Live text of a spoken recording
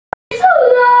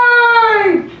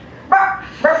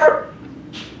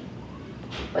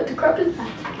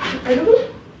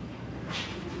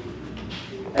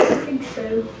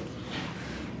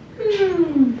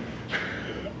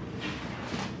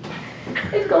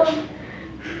Time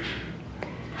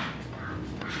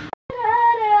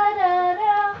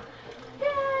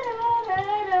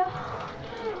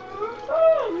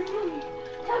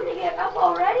to get up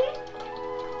already?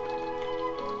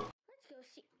 Let's go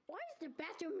see. Why is the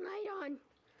bathroom light on?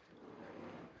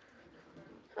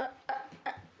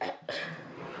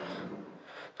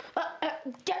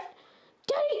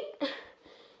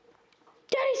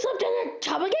 Daddy slept in the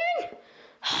tub again?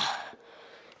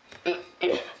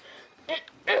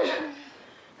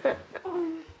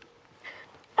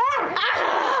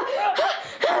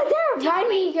 Remind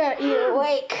me you're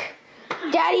awake.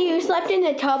 Daddy, you slept in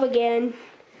the tub again.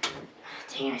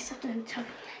 Dang, I slept in the tub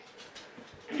again.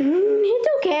 It's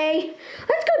okay.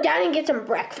 Let's go down and get some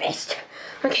breakfast.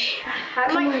 Okay.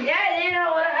 You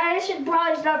know what? I should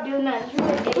probably stop doing that. It's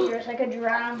really dangerous. I could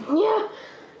drown. Yeah.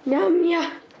 Yeah.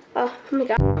 Oh my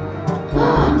God.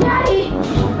 Oh, Daddy,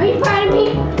 are you proud of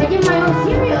me? I did my own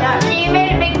cereal. Yeah, you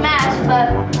made a big mess,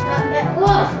 but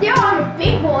well, still I'm a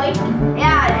big boy.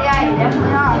 yeah, you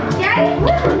definitely are. Daddy,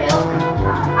 where's the milk?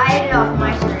 I ate it off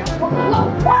my cereal.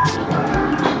 What?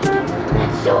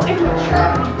 That's so immature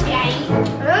of me, Daddy.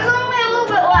 There's only a little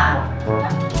bit left.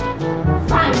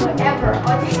 Fine, whatever.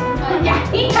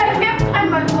 Daddy, I have time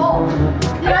my bowl.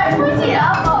 Did I push it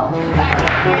up? Oh.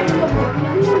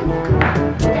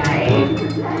 Daddy,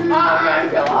 I'm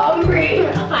so hungry.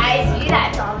 I see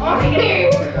that, Tommy.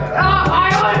 I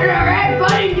want the red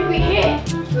button to be hit.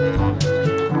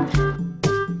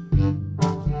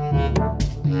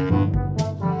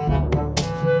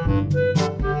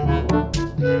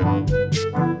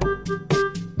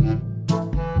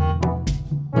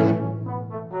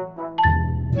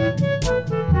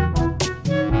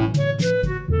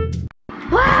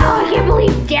 Wow, I can't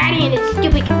believe Daddy and his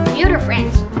stupid computer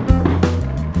friends.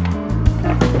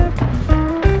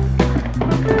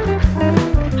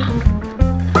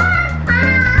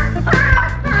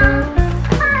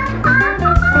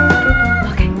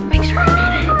 Okay, make sure I'm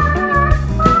not in.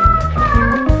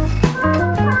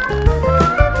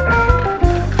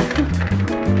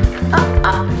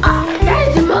 That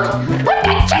is the most. What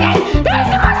the chicken? That is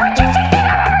the most ridiculous thing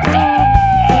I've ever seen.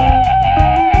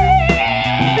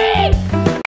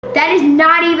 That is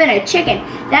not even a chicken.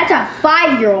 That's a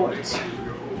 5-year-old's.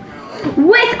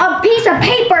 With a piece of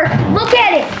paper. Look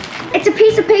at it. It's a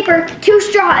piece of paper, 2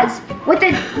 straws. With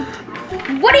a...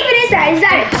 What even is that? Is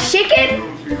that a chicken?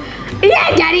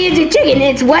 Yeah, Daddy, it's a chicken.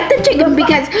 It's what the chicken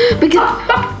because oh my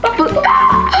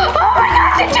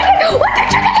gosh, the chicken! What the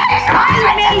chicken?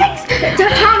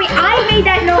 Tommy, I made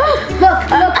that noise. Look,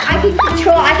 I can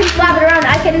control, I can flap it around,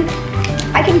 I can kill it.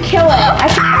 I can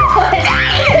kill it.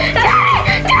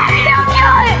 Daddy, don't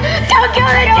kill it! Don't kill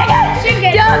the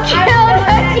chicken! Don't kill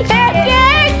the chicken!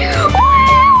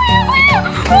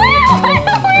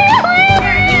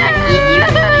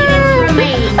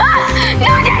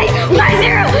 No, Daddy, my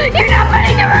zero! You're not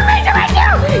putting the roommates in my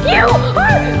zero! You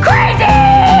are crazy!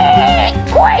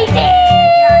 Crazy!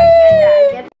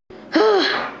 I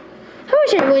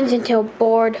wish I wasn't so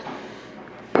bored.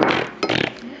 I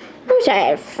wish I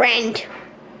had a friend.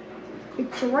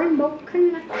 It's a rainbow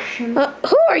connection.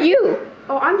 Who are you?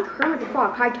 Oh, I'm Kermit the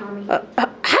Frog. Hi, Tommy. How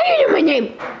do you know my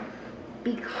name?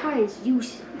 Because you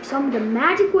summoned a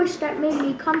magic wish that made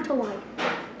me come to life.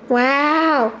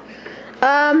 Wow.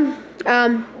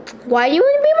 Why do you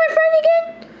want to be my friend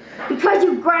again? Because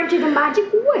you granted a magic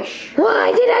wish.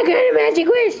 Why did I grant a magic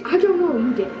wish? I don't know,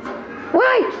 you did.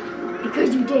 Why?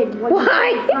 Because you did. What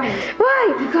Why? You wanted.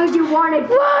 Why? Because you wanted.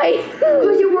 Why?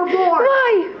 Because you were bored.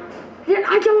 Why?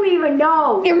 I don't even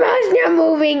know. Your mouth's not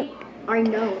moving. I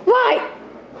know. Why?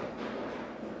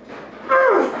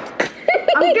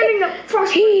 I'm getting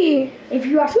frustrated. If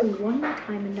you ask me one more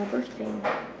time another thing,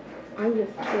 I will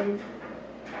kill you.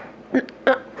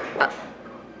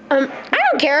 I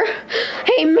don't care.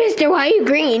 Hey, mister, why are you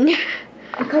green?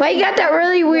 Why you got that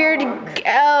really weird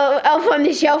elf on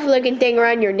the shelf looking thing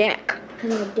around your neck?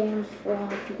 Because I'm a damn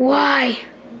frog. Why?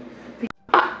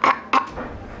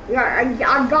 Yeah,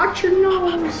 I got your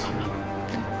nose.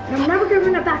 And I'm never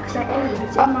giving it back because I ate it.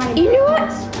 It's in my you know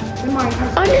what? In my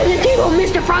house. Under the table,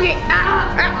 Mr. Froggy.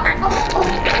 Got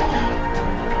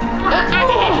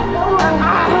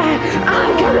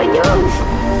my nose.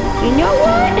 You know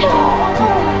what?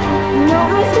 No,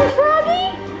 Mr. Froggy?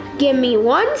 Give me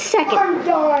 1 second. I'm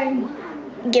dying.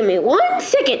 Give me 1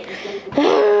 second.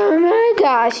 Oh my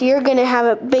gosh, you're gonna have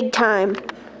a big time.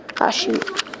 Oh shoot.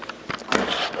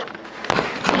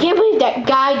 I can't believe that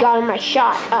guy got in my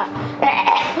shot.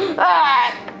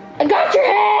 I got your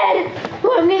head!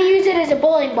 Oh, I'm gonna use it as a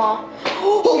bowling ball.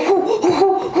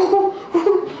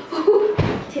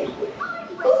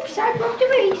 Oops, I broke the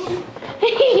vase.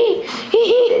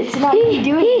 It's not me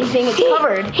doing anything, it's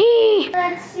covered.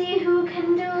 Let's see who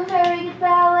can do very good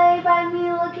ballet by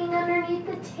me looking underneath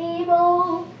the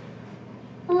table.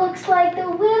 Looks like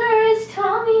the winner is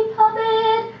Tommy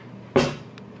Puppet.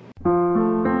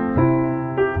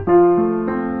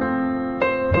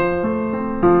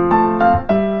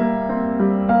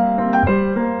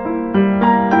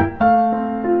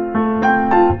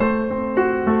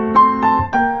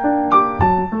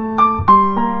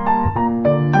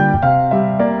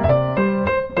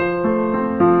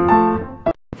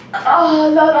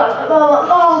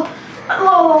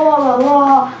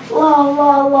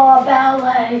 La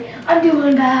ballet. I'm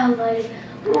doing ballet.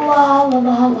 La la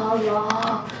la la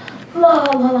la. La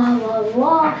la la la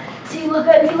la. See, look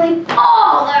at me like,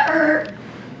 oh, that hurt.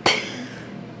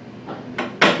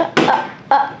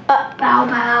 Bow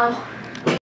bow.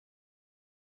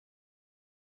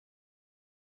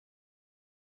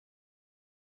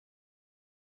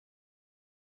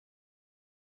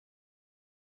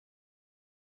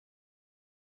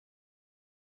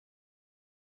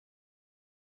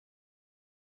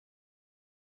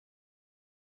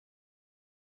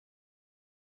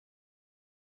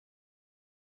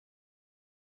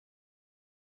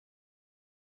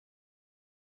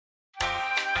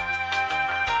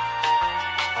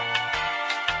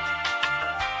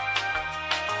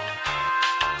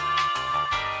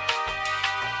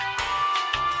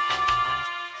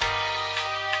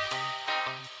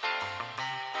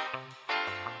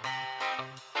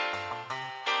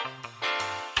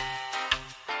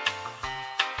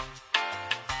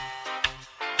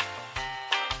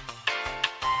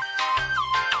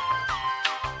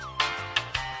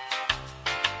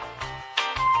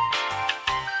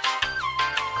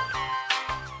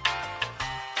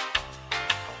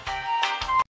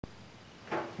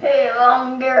 Hey,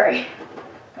 I'm Gary.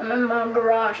 I'm in my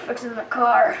garage fixing the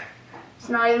car. It's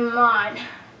not even mine.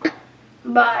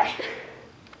 Bye.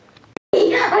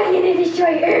 I'm gonna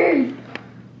destroy Earth.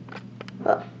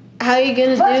 How are you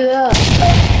gonna do that?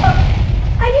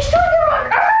 I destroyed the wrong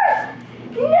Earth!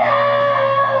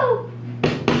 No!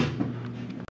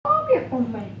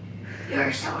 Oh,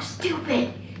 you're so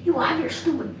stupid. You have your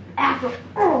stupid afro.